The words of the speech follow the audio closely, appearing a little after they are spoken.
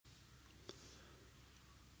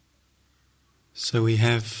So we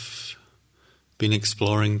have been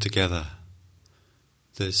exploring together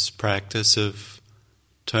this practice of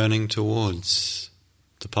turning towards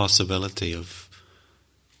the possibility of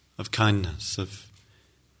kindness, of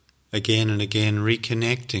again and again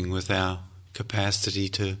reconnecting with our capacity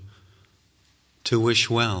to wish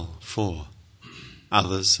well for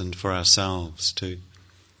others and for ourselves, to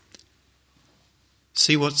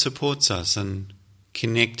see what supports us and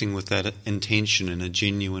connecting with that intention in a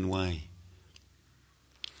genuine way.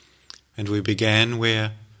 And we began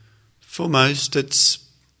where, for most, it's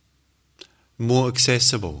more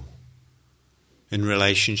accessible in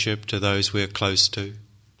relationship to those we're close to,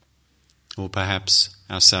 or perhaps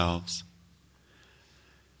ourselves.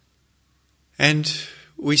 And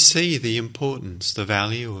we see the importance, the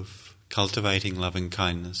value of cultivating loving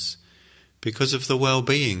kindness because of the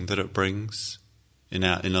well-being that it brings in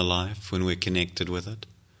our inner life when we're connected with it.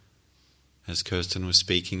 As Kirsten was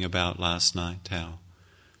speaking about last night, how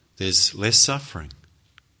there's less suffering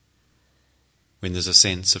when there's a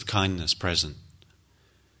sense of kindness present,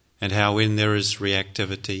 and how when there is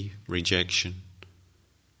reactivity, rejection,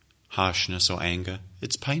 harshness or anger,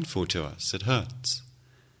 it's painful to us, it hurts.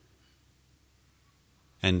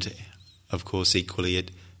 And of course equally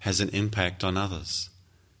it has an impact on others.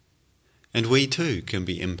 And we too can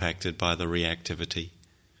be impacted by the reactivity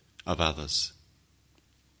of others.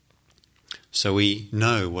 So we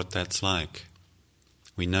know what that's like.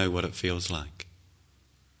 We know what it feels like.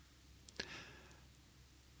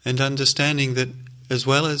 And understanding that as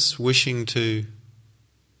well as wishing to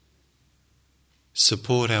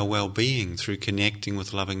support our well-being through connecting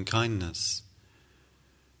with loving kindness,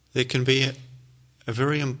 there can be a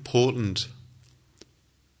very important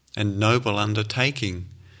and noble undertaking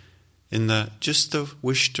in just the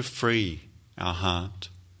wish to free our heart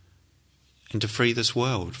and to free this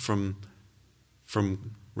world from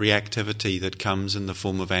reactivity that comes in the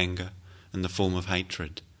form of anger, in the form of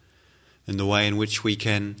hatred, in the way in which we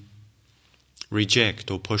can reject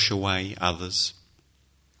or push away others,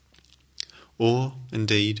 or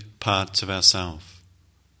indeed parts of ourselves.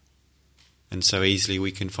 And so easily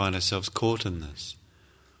we can find ourselves caught in this.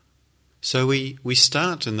 So we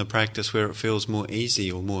start in the practice where it feels more easy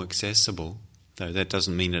or more accessible, though that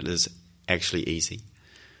doesn't mean it is actually easy,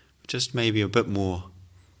 just maybe a bit more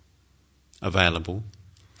available.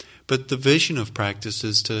 But the vision of practice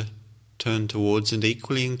is to turn towards and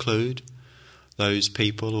equally include those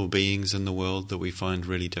people or beings in the world that we find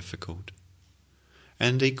really difficult,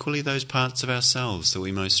 and equally those parts of ourselves that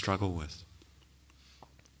we most struggle with.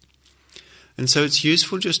 And so it's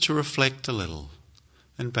useful just to reflect a little,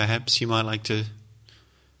 and perhaps you might like to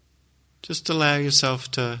just allow yourself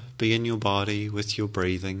to be in your body with your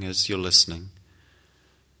breathing as you're listening,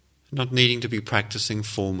 not needing to be practicing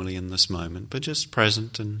formally in this moment, but just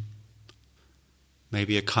present in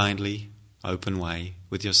maybe a kindly, open way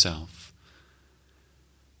with yourself.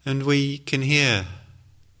 And we can hear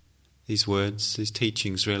these words, these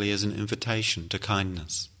teachings really as an invitation to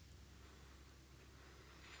kindness,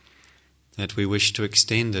 that we wish to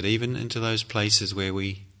extend it even into those places where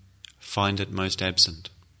we find it most absent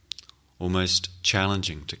or most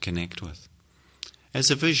challenging to connect with, as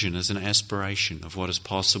a vision, as an aspiration of what is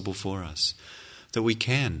possible for us, that we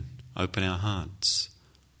can open our hearts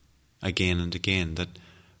again and again, that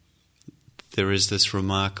there is this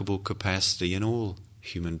remarkable capacity in all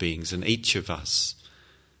human beings, in each of us.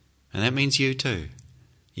 And that means you too.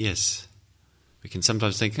 Yes, we can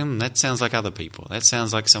sometimes think, that sounds like other people, that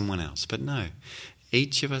sounds like someone else. But no,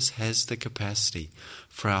 each of us has the capacity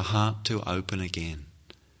for our heart to open again.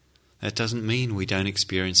 That doesn't mean we don't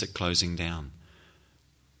experience it closing down.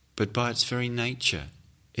 But by its very nature,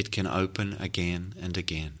 it can open again and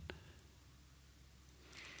again.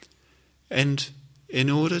 And in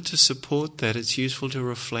order to support that, it's useful to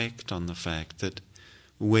reflect on the fact that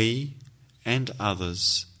we and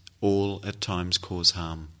others all at times cause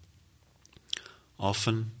harm.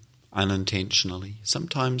 Often unintentionally,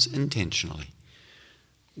 sometimes intentionally.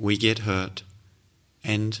 We get hurt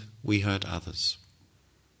and we hurt others.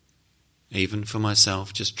 Even for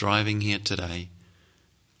myself, just driving here today,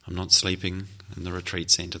 I'm not sleeping in the retreat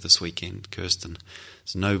centre this weekend. Kirsten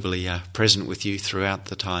is nobly present with you throughout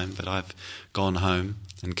the time, but I've gone home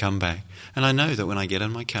and come back. And I know that when I get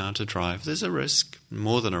in my car to drive, there's a risk,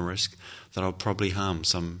 more than a risk, that I'll probably harm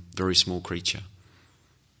some very small creature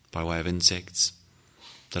by way of insects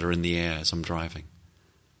that are in the air as I'm driving.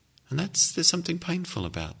 And there's something painful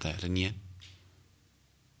about that, and yet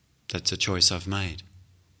that's a choice I've made.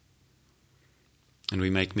 And we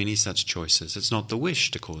make many such choices. It's not the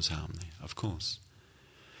wish to cause harm there, of course,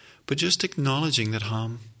 but just acknowledging that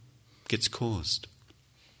harm gets caused.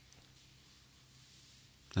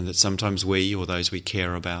 and that sometimes we or those we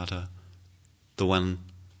care about are the one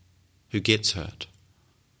who gets hurt.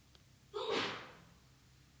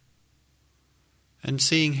 And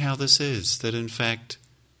seeing how this is, that in fact,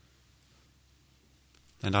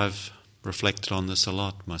 and I've reflected on this a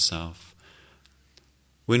lot myself,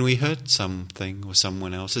 when we hurt something or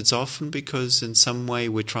someone else, it's often because in some way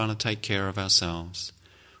we're trying to take care of ourselves,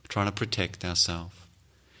 we're trying to protect ourselves.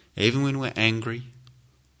 Even when we're angry,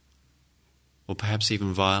 or perhaps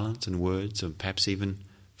even violent in words, or perhaps even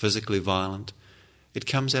physically violent, it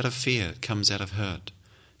comes out of fear, it comes out of hurt,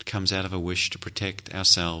 it comes out of a wish to protect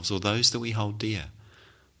ourselves or those that we hold dear,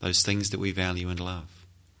 those things that we value and love.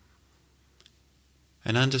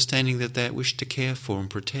 And understanding that that wish to care for and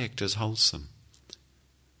protect is wholesome,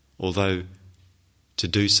 although to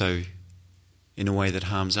do so in a way that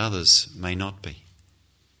harms others may not be.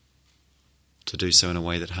 To do so in a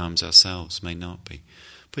way that harms ourselves may not be.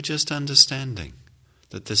 But just understanding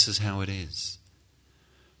that this is how it is.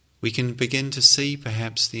 We can begin to see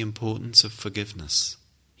perhaps the importance of forgiveness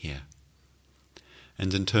here.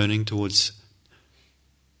 And in turning towards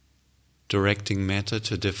directing metta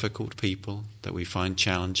to difficult people that we find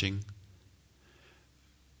challenging,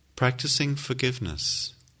 practicing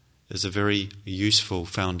forgiveness is a very useful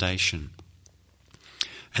foundation.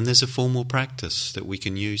 And there's a formal practice that we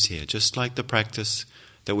can use here, just like the practice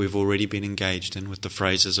that we've already been engaged in with the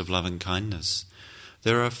phrases of love and kindness.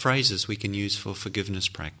 There are phrases we can use for forgiveness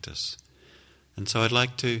practice. And so I'd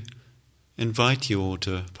like to invite you all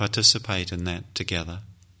to participate in that together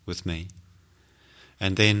with me.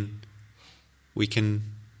 And then we can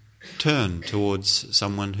turn towards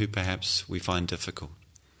someone who perhaps we find difficult.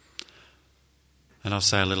 And I'll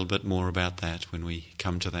say a little bit more about that when we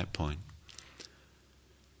come to that point.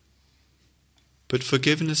 But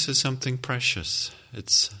forgiveness is something precious.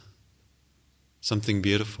 It's something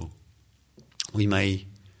beautiful. We may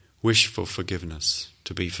wish for forgiveness,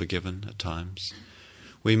 to be forgiven at times.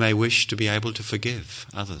 We may wish to be able to forgive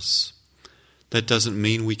others. That doesn't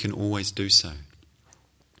mean we can always do so.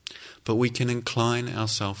 But we can incline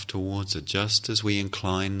ourselves towards it, just as we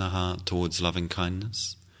incline the heart towards loving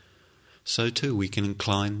kindness. So too we can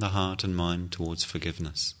incline the heart and mind towards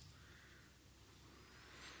forgiveness.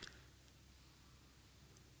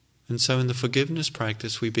 And so in the forgiveness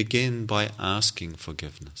practice we begin by asking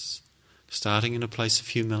forgiveness, starting in a place of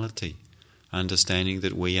humility, understanding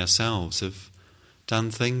that we ourselves have done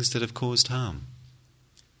things that have caused harm,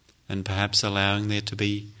 and perhaps allowing there to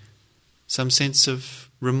be some sense of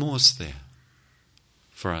remorse there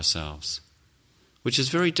for ourselves, which is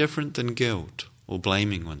very different than guilt or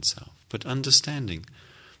blaming oneself, but understanding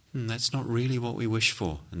that's not really what we wish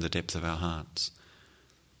for in the depth of our hearts.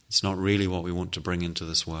 It's not really what we want to bring into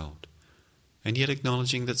this world. And yet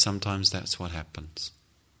acknowledging that sometimes that's what happens.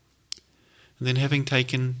 And then having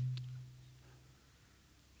taken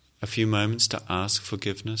a few moments to ask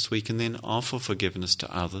forgiveness, we can then offer forgiveness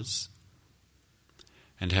to others.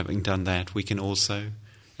 And having done that, we can also,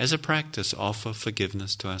 as a practice, offer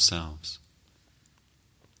forgiveness to ourselves.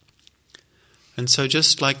 And so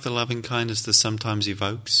just like the loving kindness that sometimes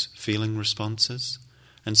evokes feeling responses,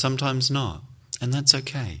 and sometimes not, and that's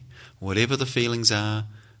okay. Whatever the feelings are,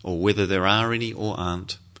 or whether there are any or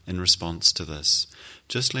aren't in response to this,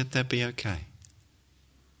 just let that be okay.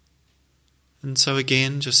 And so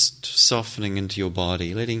again, just softening into your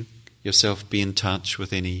body, letting yourself be in touch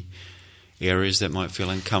with any areas that might feel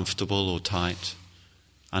uncomfortable or tight,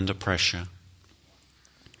 under pressure.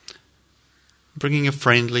 Bringing a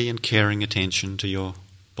friendly and caring attention to your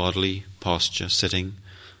bodily posture, sitting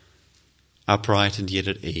upright and yet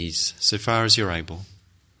at ease, so far as you're able.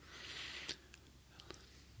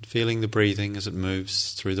 Feeling the breathing as it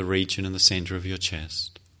moves through the region in the centre of your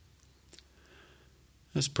chest.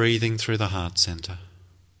 Just breathing through the heart centre.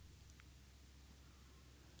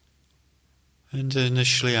 And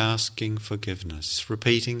initially asking forgiveness,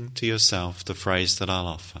 repeating to yourself the phrase that I'll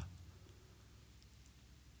offer.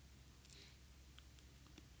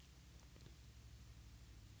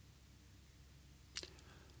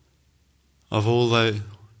 Of all those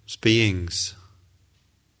beings,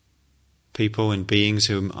 people and beings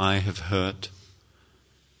whom I have hurt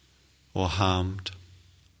or harmed,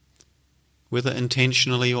 whether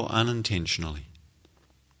intentionally or unintentionally,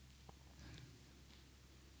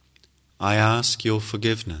 I ask your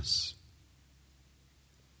forgiveness.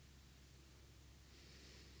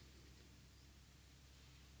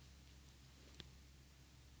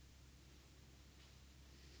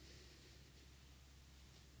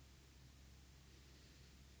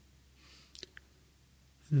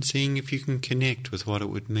 And seeing if you can connect with what it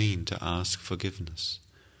would mean to ask forgiveness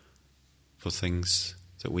for things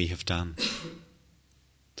that we have done.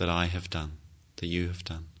 that I have done, that you have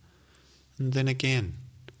done. And then again,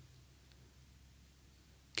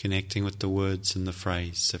 connecting with the words and the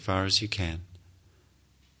phrase so far as you can,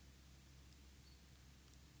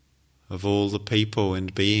 of all the people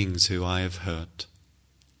and beings who I have hurt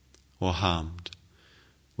or harmed,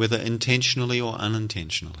 whether intentionally or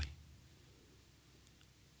unintentionally.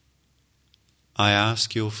 I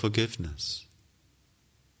ask your forgiveness.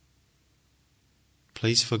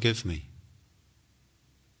 Please forgive me.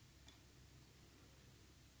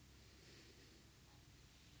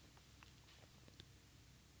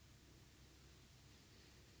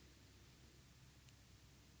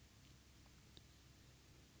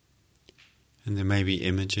 And there may be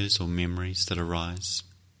images or memories that arise,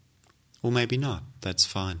 or maybe not, that's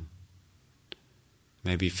fine.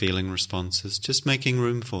 Maybe feeling responses, just making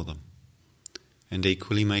room for them. And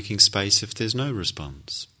equally making space if there's no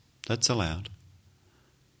response. That's allowed.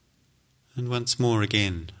 And once more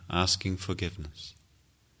again, asking forgiveness.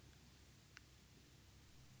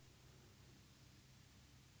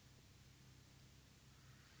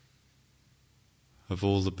 Of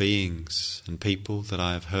all the beings and people that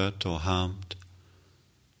I have hurt or harmed,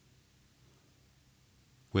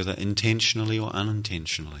 whether intentionally or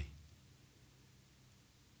unintentionally.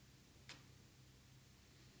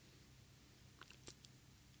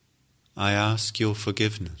 I ask your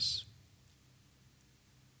forgiveness.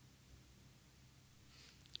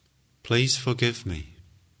 Please forgive me.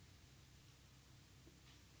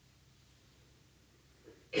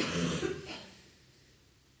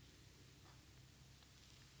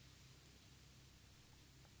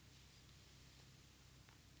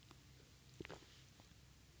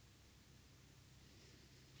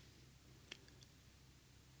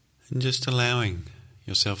 And just allowing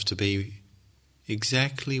yourself to be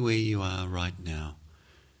exactly where you are right now,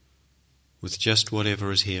 with just whatever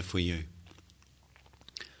is here for you.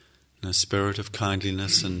 In a spirit of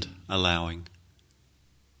kindliness and allowing,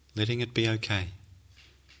 letting it be okay,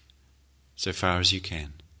 so far as you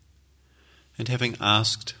can. And having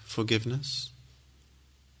asked forgiveness,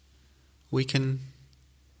 we can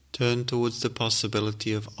turn towards the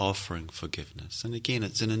possibility of offering forgiveness. And again,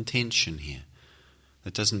 it's an intention here.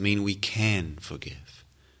 That doesn't mean we can forgive,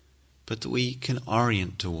 but that we can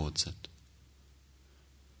orient towards it.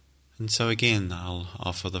 And so again, I'll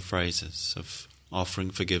offer the phrases of offering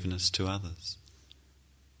forgiveness to others.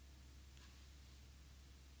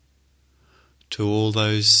 To all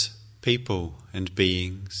those people and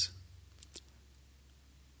beings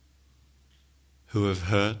who have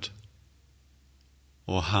hurt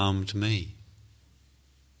or harmed me,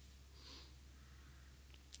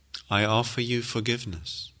 I offer you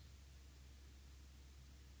forgiveness.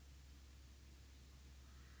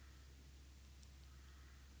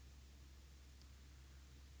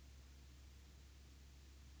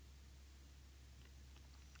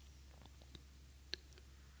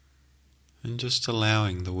 And just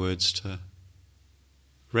allowing the words to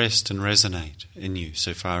rest and resonate in you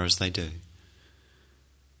so far as they do.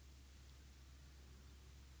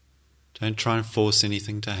 Don't try and force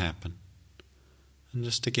anything to happen. And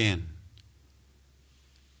just again,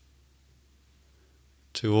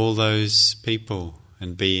 to all those people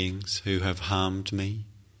and beings who have harmed me,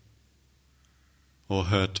 or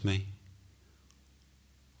hurt me,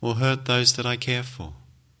 or hurt those that I care for,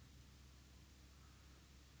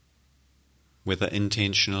 whether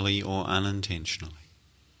intentionally or unintentionally.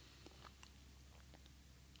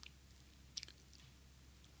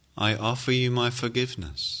 I offer you my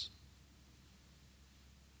forgiveness.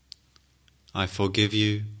 I forgive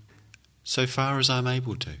you so far as I'm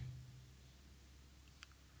able to.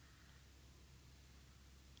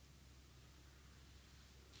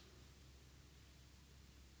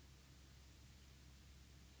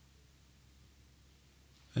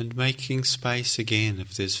 And making space again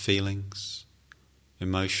if there's feelings,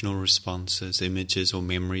 emotional responses, images or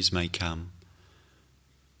memories may come.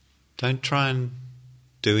 Don't try and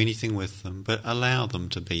do anything with them, but allow them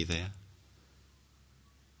to be there.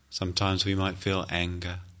 Sometimes we might feel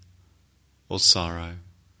anger, or sorrow,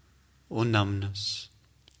 or numbness,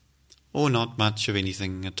 or not much of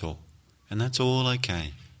anything at all. And that's all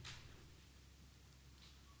okay.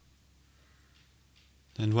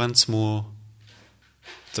 And once more,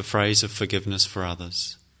 the phrase of forgiveness for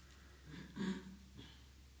others.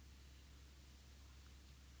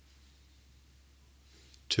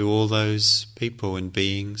 To all those people and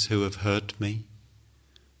beings who have hurt me,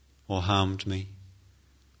 or harmed me,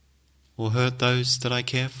 or hurt those that I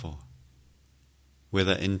care for,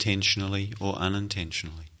 whether intentionally or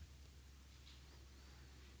unintentionally.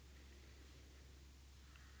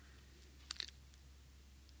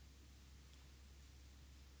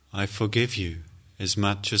 I forgive you as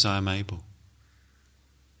much as I am able.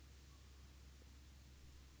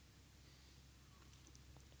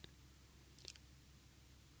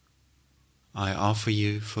 I offer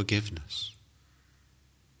you forgiveness.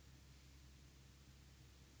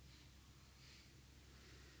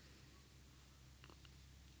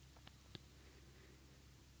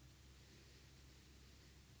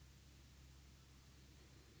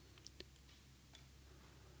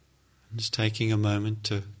 Just taking a moment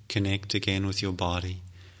to connect again with your body,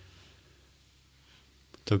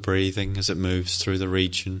 the breathing as it moves through the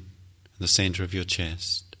region in the center of your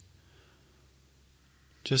chest.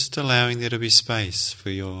 Just allowing there to be space for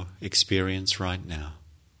your experience right now.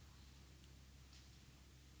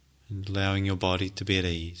 And allowing your body to be at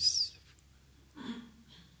ease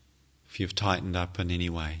if you've tightened up in any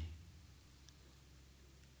way.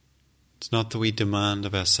 It's not that we demand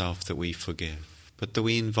of ourselves that we forgive, but that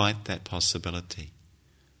we invite that possibility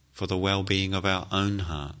for the well-being of our own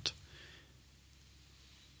heart,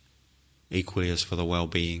 equally as for the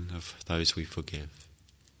well-being of those we forgive.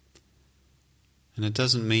 And it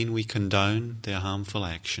doesn't mean we condone their harmful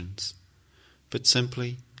actions, but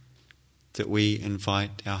simply that we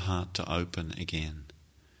invite our heart to open again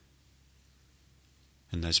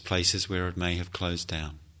in those places where it may have closed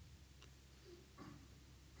down.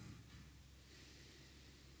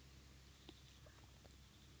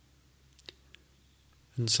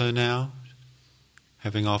 And so now,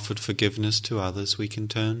 having offered forgiveness to others, we can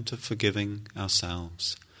turn to forgiving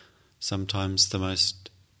ourselves, sometimes the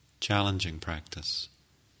most challenging practice.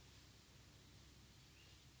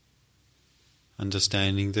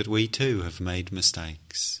 Understanding that we too have made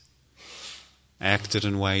mistakes, acted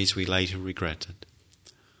in ways we later regretted,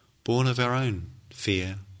 born of our own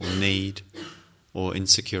fear or need or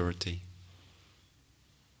insecurity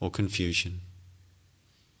or confusion.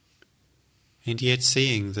 And yet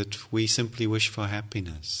seeing that we simply wish for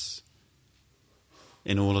happiness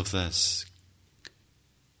in all of this,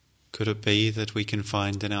 could it be that we can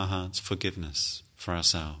find in our hearts forgiveness for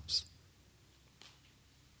ourselves?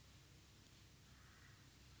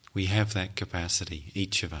 We have that capacity,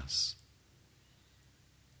 each of us,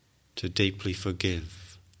 to deeply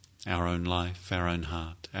forgive our own life, our own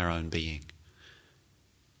heart, our own being.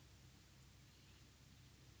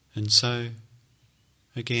 And so,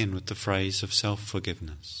 again, with the phrase of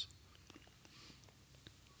self-forgiveness.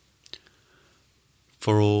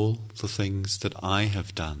 For all the things that I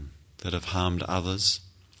have done that have harmed others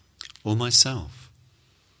or myself,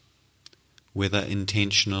 whether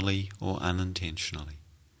intentionally or unintentionally,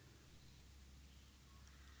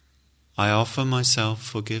 I offer myself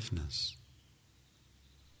forgiveness.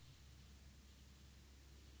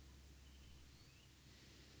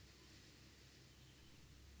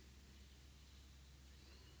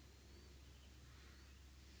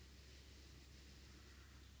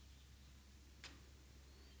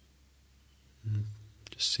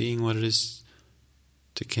 Seeing what it is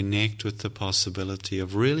to connect with the possibility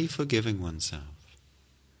of really forgiving oneself.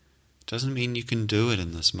 It doesn't mean you can do it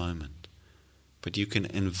in this moment, but you can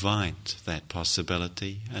invite that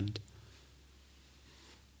possibility and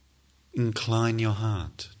incline your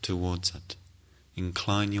heart towards it,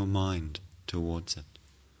 incline your mind towards it.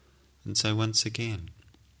 And so once again,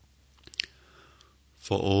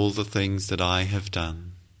 for all the things that I have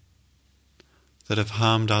done that have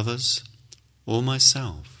harmed others or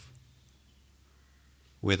myself,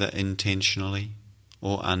 whether intentionally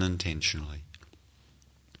or unintentionally,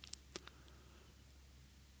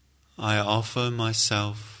 I offer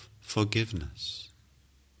myself forgiveness.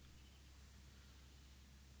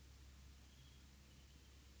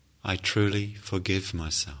 I truly forgive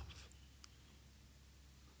myself.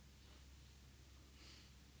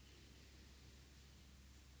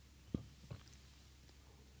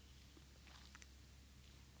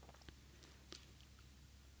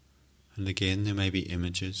 And again, there may be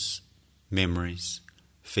images, memories,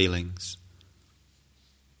 feelings,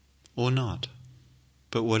 or not.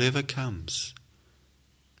 But whatever comes,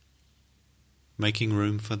 making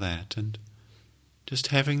room for that and just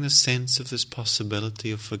having the sense of this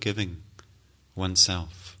possibility of forgiving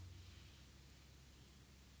oneself.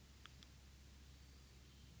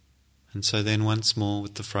 And so then once more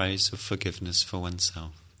with the phrase of forgiveness for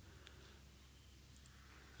oneself.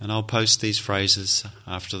 And I'll post these phrases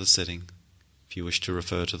after the sitting, if you wish to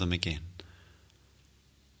refer to them again.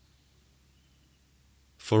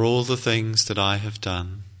 For all the things that I have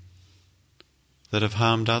done that have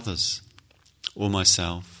harmed others or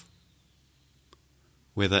myself,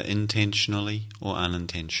 whether intentionally or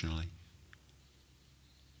unintentionally,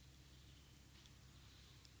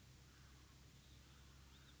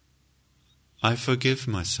 I forgive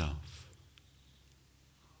myself.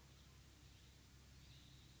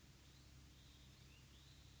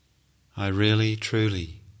 I really,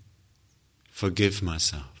 truly forgive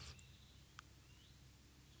myself.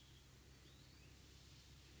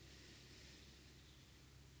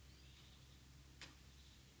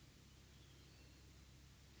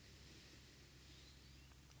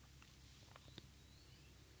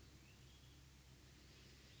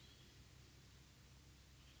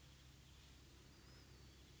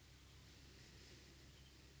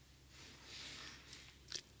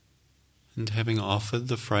 And having offered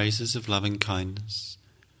the phrases of loving kindness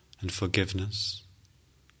and forgiveness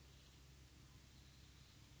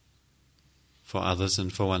for others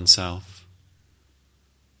and for oneself,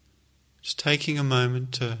 just taking a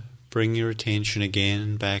moment to bring your attention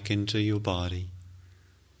again back into your body,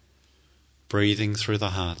 breathing through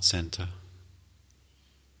the heart center.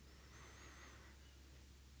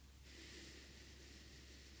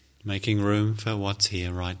 Making room for what's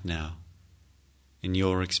here right now in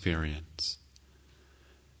your experience.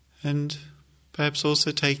 And perhaps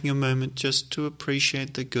also taking a moment just to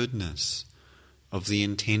appreciate the goodness of the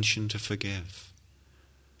intention to forgive,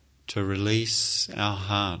 to release our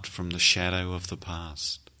heart from the shadow of the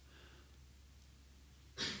past,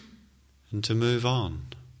 and to move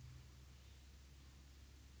on,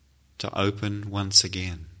 to open once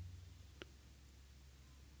again,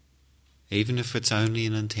 even if it's only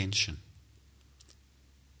an intention.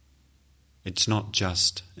 It's not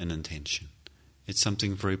just an intention. It's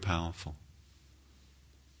something very powerful.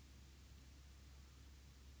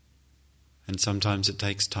 And sometimes it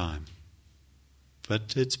takes time.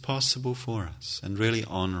 But it's possible for us, and really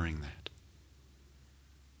honouring that.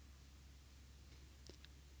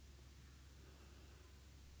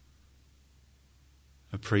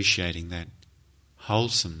 Appreciating that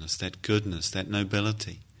wholesomeness, that goodness, that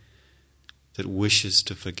nobility that wishes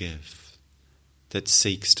to forgive, that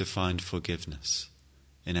seeks to find forgiveness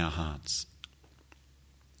in our hearts,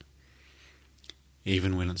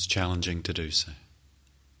 even when it's challenging to do so.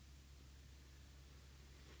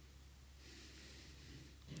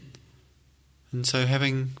 And so,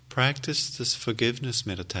 having practiced this forgiveness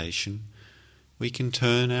meditation, we can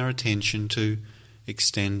turn our attention to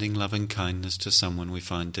extending loving kindness to someone we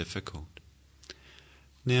find difficult.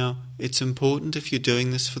 Now, it's important, if you're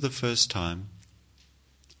doing this for the first time,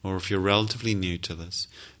 or if you're relatively new to this,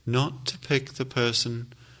 not to pick the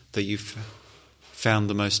person that you've found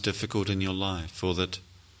the most difficult in your life, or that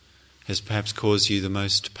has perhaps caused you the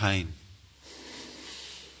most pain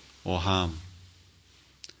or harm.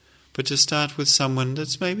 But to start with someone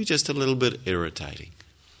that's maybe just a little bit irritating.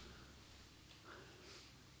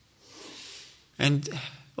 And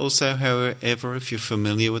also, however, if you're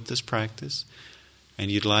familiar with this practice and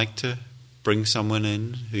you'd like to bring someone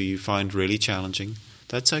in who you find really challenging,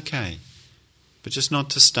 that's okay, but just not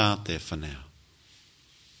to start there for now.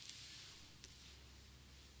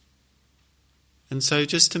 And so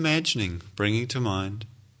just imagining, bringing to mind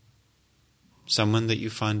someone that you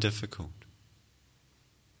find difficult.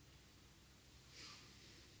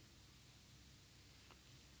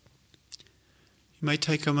 You may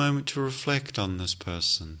take a moment to reflect on this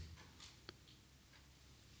person,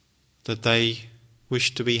 that they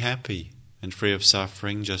wish to be happy and free of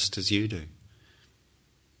suffering just as you do.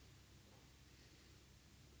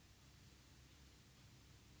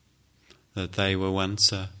 That they were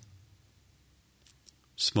once a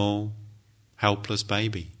small, helpless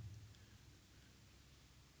baby.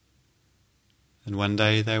 And one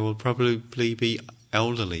day they will probably be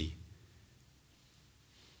elderly,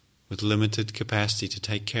 with limited capacity to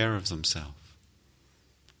take care of themselves,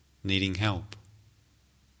 needing help.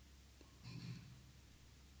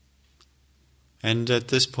 And at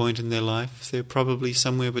this point in their life, they're probably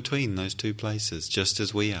somewhere between those two places, just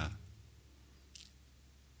as we are.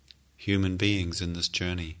 Human beings in this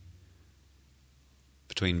journey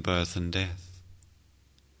between birth and death.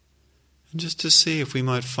 And just to see if we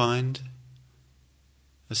might find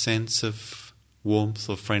a sense of warmth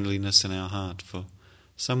or friendliness in our heart for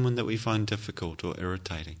someone that we find difficult or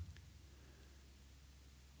irritating.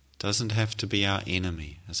 Doesn't have to be our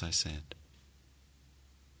enemy, as I said.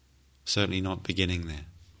 Certainly not beginning there.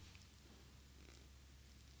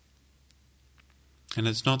 And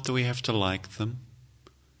it's not that we have to like them,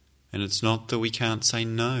 and it's not that we can't say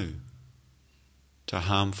no to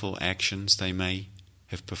harmful actions they may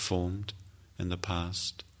have performed in the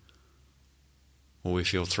past, or we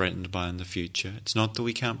feel threatened by in the future. It's not that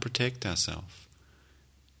we can't protect ourselves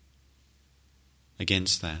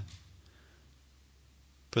against that,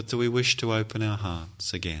 but that we wish to open our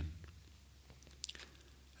hearts again.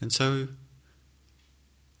 And so,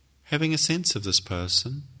 having a sense of this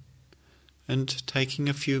person and taking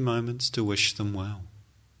a few moments to wish them well.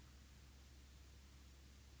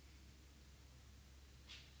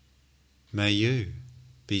 May you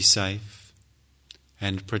be safe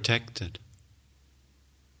and protected.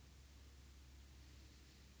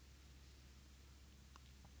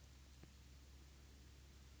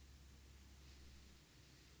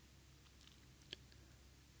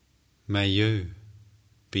 May you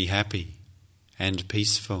be happy and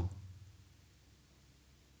peaceful.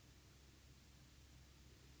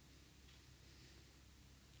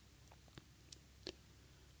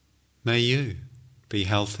 May you be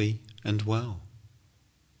healthy and well.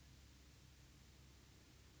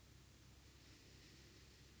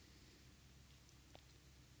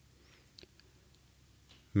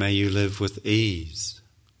 May you live with ease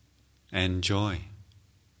and joy.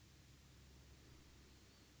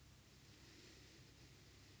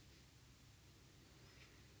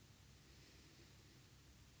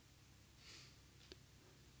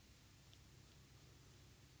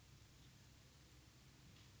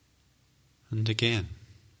 And again,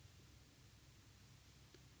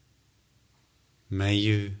 may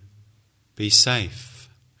you be safe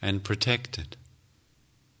and protected.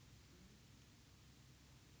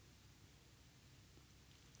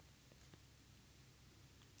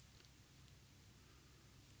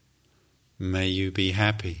 May you be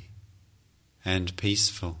happy and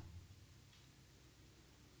peaceful.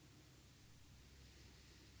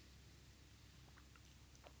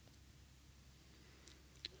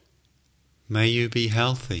 May you be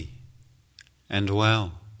healthy and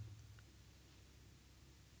well.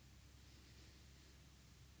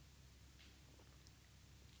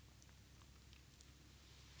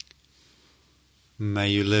 May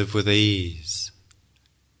you live with ease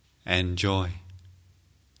and joy.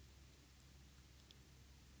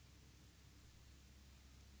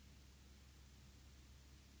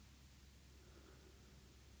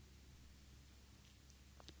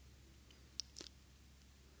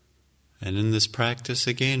 And in this practice,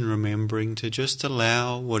 again, remembering to just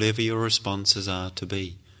allow whatever your responses are to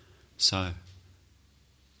be so.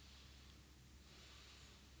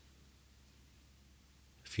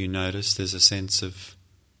 If you notice there's a sense of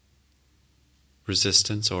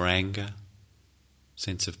resistance or anger,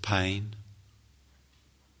 sense of pain,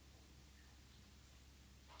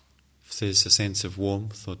 if there's a sense of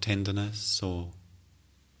warmth or tenderness or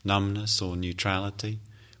numbness or neutrality,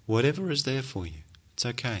 whatever is there for you, it's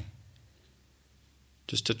okay.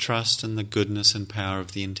 Just to trust in the goodness and power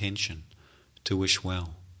of the intention to wish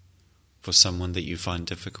well for someone that you find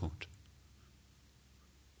difficult.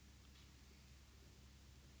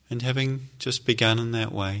 And having just begun in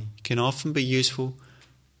that way, it can often be useful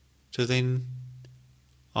to then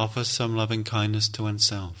offer some loving kindness to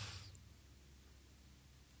oneself.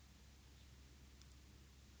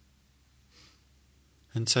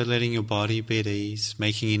 And so letting your body be at ease,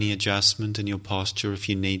 making any adjustment in your posture if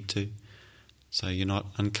you need to, so you're not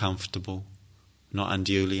uncomfortable, not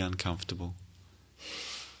unduly uncomfortable.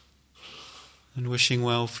 And wishing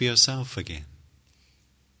well for yourself again.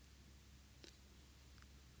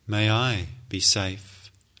 May I be safe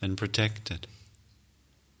and protected.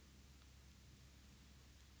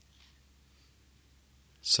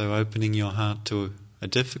 So opening your heart to a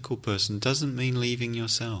difficult person doesn't mean leaving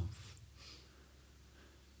yourself.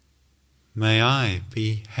 May I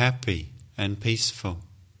be happy and peaceful.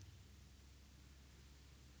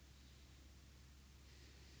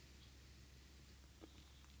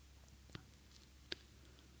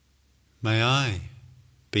 May I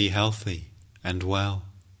be healthy and well.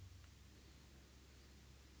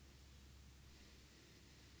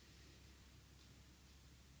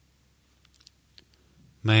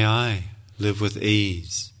 May I live with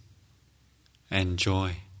ease and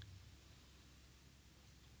joy.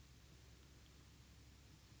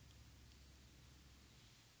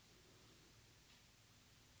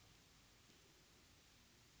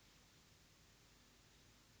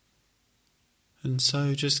 And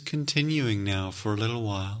so just continuing now for a little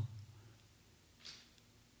while,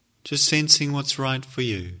 just sensing what's right for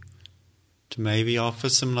you, to maybe offer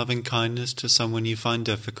some loving kindness to someone you find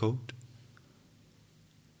difficult.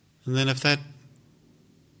 And then if that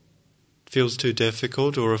feels too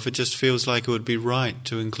difficult, or if it just feels like it would be right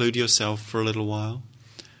to include yourself for a little while,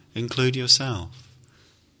 include yourself.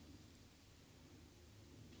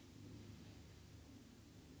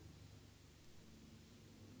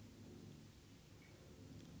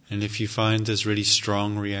 And if you find there's really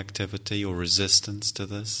strong reactivity or resistance to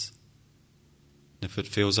this, if it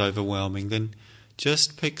feels overwhelming, then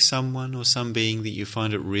just pick someone or some being that you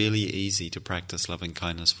find it really easy to practice loving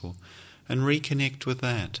kindness for, and reconnect with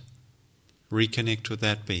that. reconnect with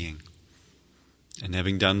that being. And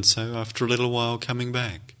having done so, after a little while coming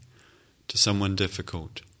back to someone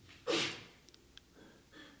difficult.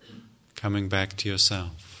 Coming back to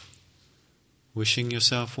yourself. Wishing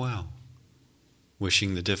yourself well.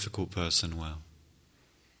 Wishing the difficult person well.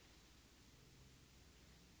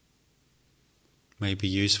 May be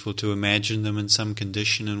useful to imagine them in some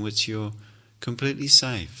condition in which you're completely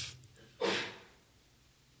safe.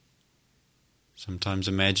 Sometimes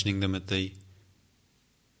imagining them at the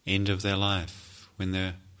end of their life, when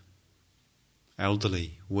they're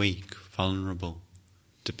elderly, weak, vulnerable,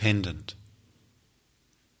 dependent.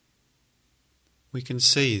 We can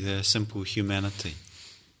see their simple humanity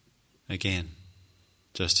again,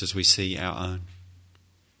 just as we see our own.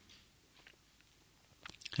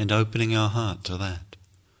 And opening our heart to that.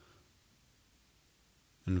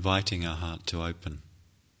 Inviting our heart to open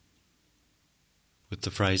with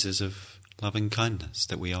the phrases of loving kindness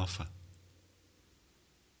that we offer.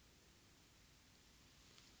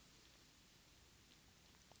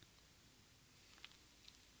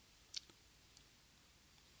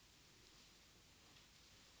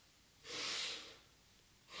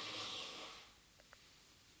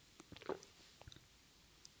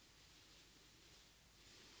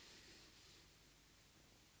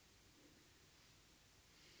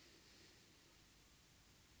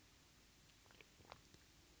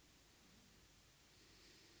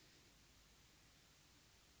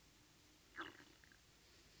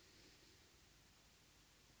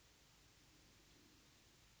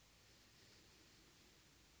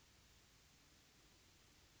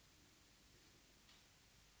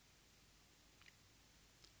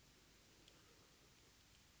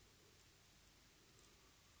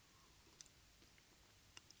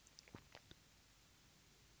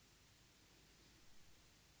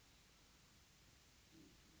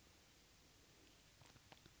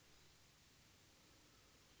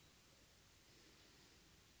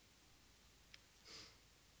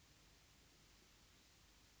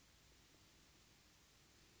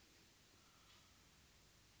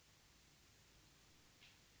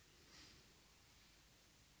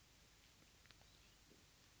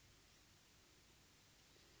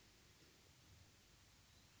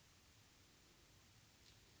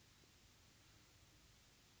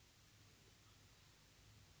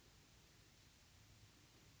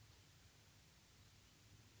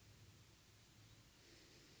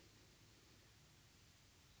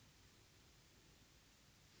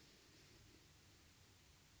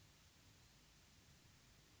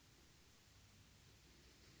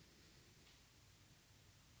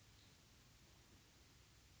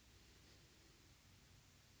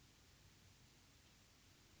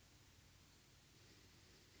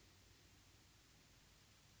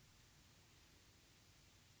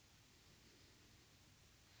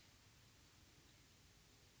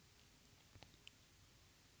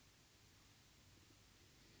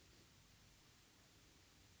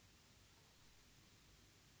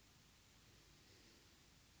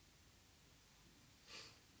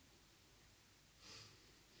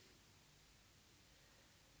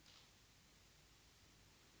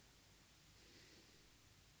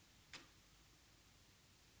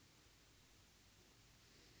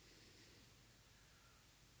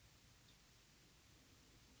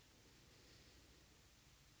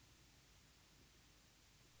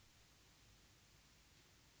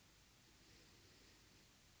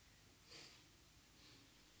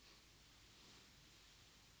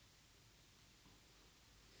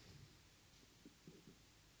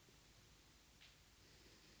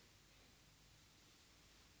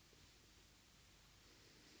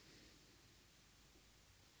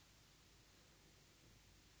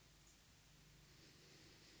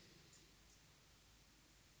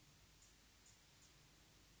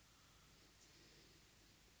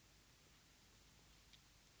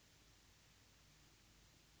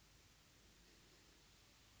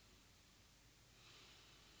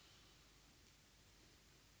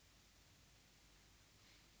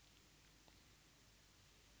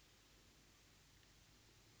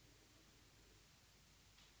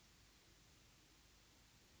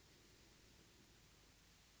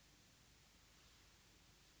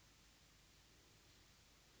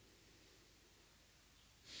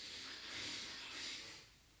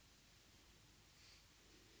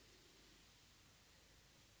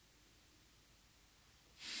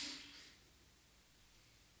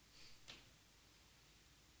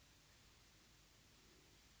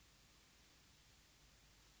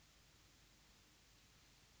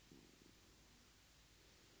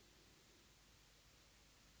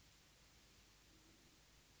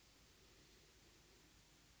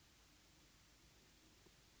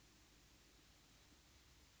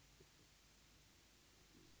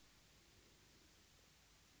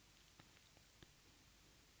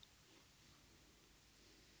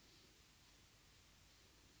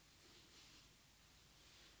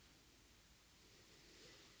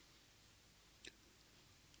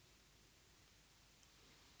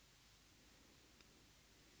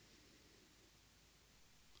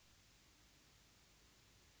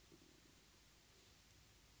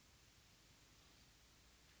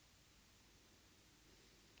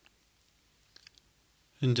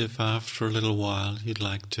 And if after a little while you'd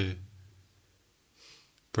like to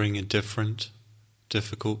bring a different,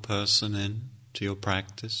 difficult person in to your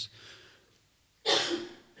practice,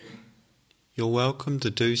 you're welcome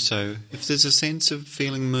to do so if there's a sense of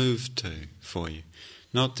feeling moved for you.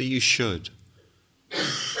 Not that you should,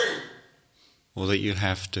 or that you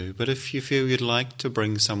have to, but if you feel you'd like to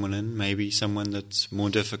bring someone in, maybe someone that's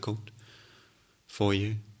more difficult for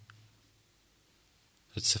you,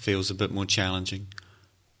 that feels a bit more challenging,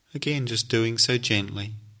 again, just doing so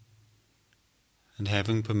gently and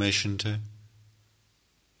having permission to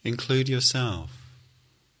include yourself.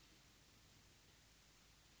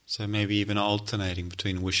 So maybe even alternating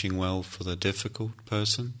between wishing well for the difficult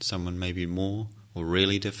person, someone maybe more or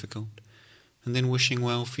really difficult, and then wishing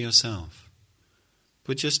well for yourself.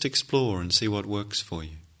 But just explore and see what works for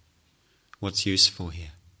you, what's useful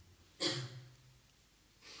here,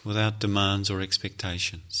 without demands or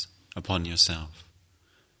expectations upon yourself.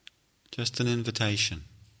 Just an invitation.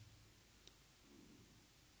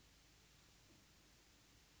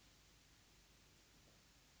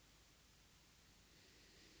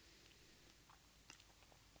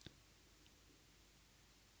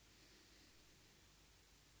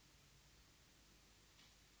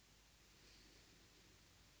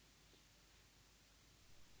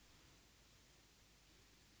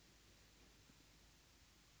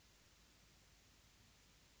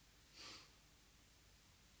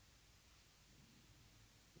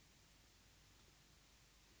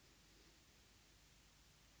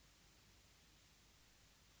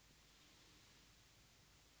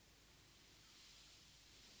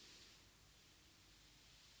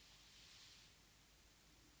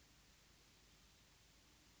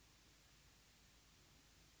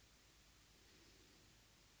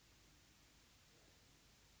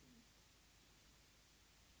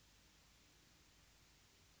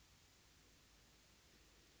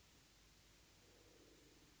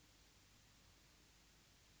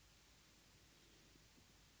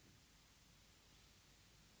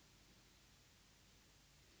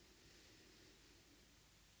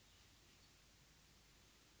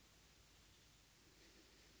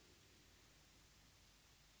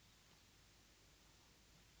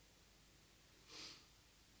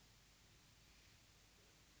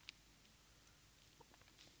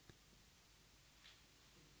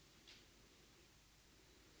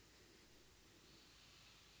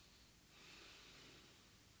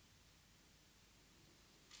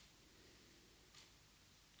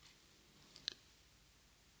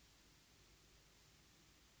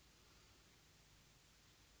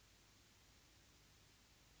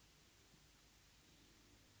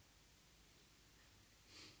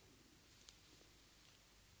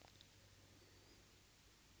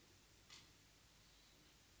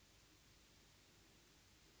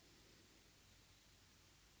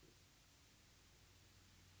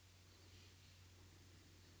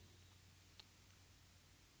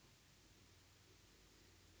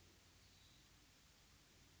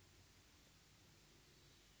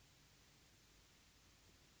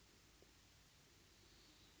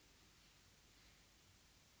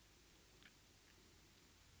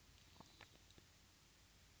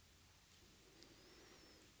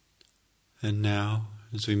 And now,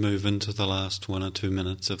 as we move into the last 1 or 2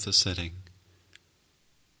 minutes of the sitting,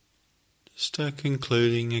 just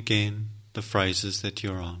concluding again the phrases that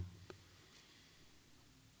you're on.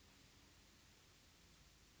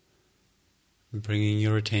 And bringing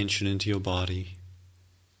your attention into your body,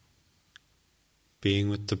 being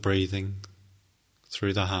with the breathing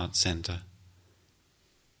through the heart center,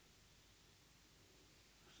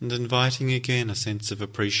 and inviting again a sense of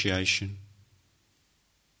appreciation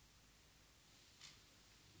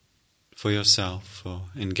for yourself for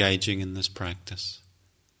engaging in this practice.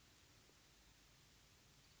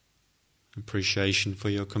 Appreciation for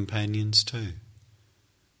your companions too,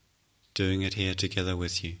 doing it here together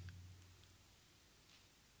with you.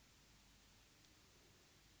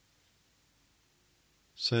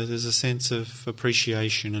 So there's a sense of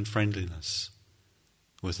appreciation and friendliness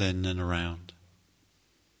within and around.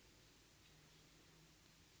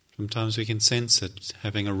 Sometimes we can sense it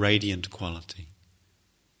having a radiant quality.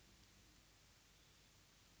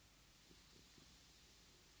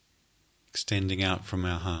 Extending out from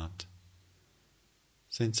our heart.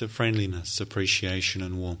 Sense of friendliness, appreciation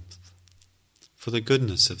and warmth for the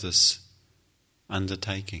goodness of this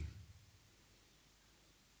undertaking,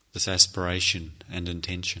 this aspiration and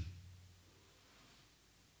intention.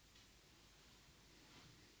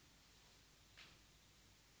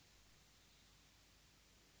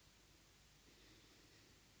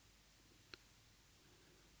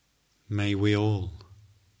 May we all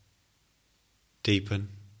deepen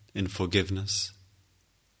in forgiveness.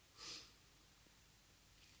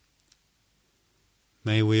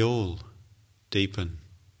 May we all deepen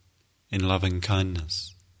in loving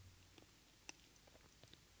kindness.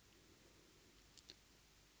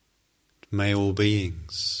 May all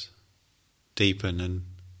beings deepen in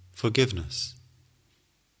forgiveness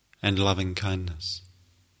and loving kindness.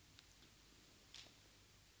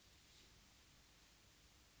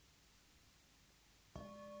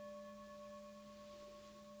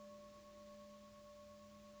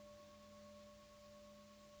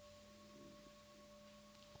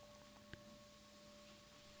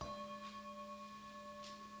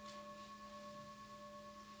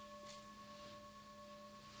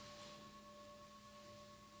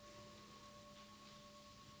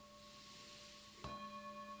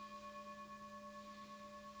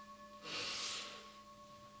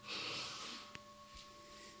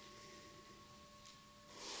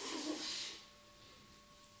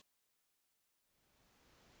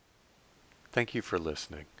 Thank you for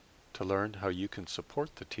listening. To learn how you can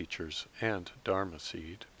support the teachers and Dharma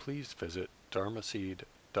Seed, please visit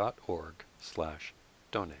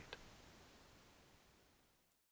dharmaseed.org/donate.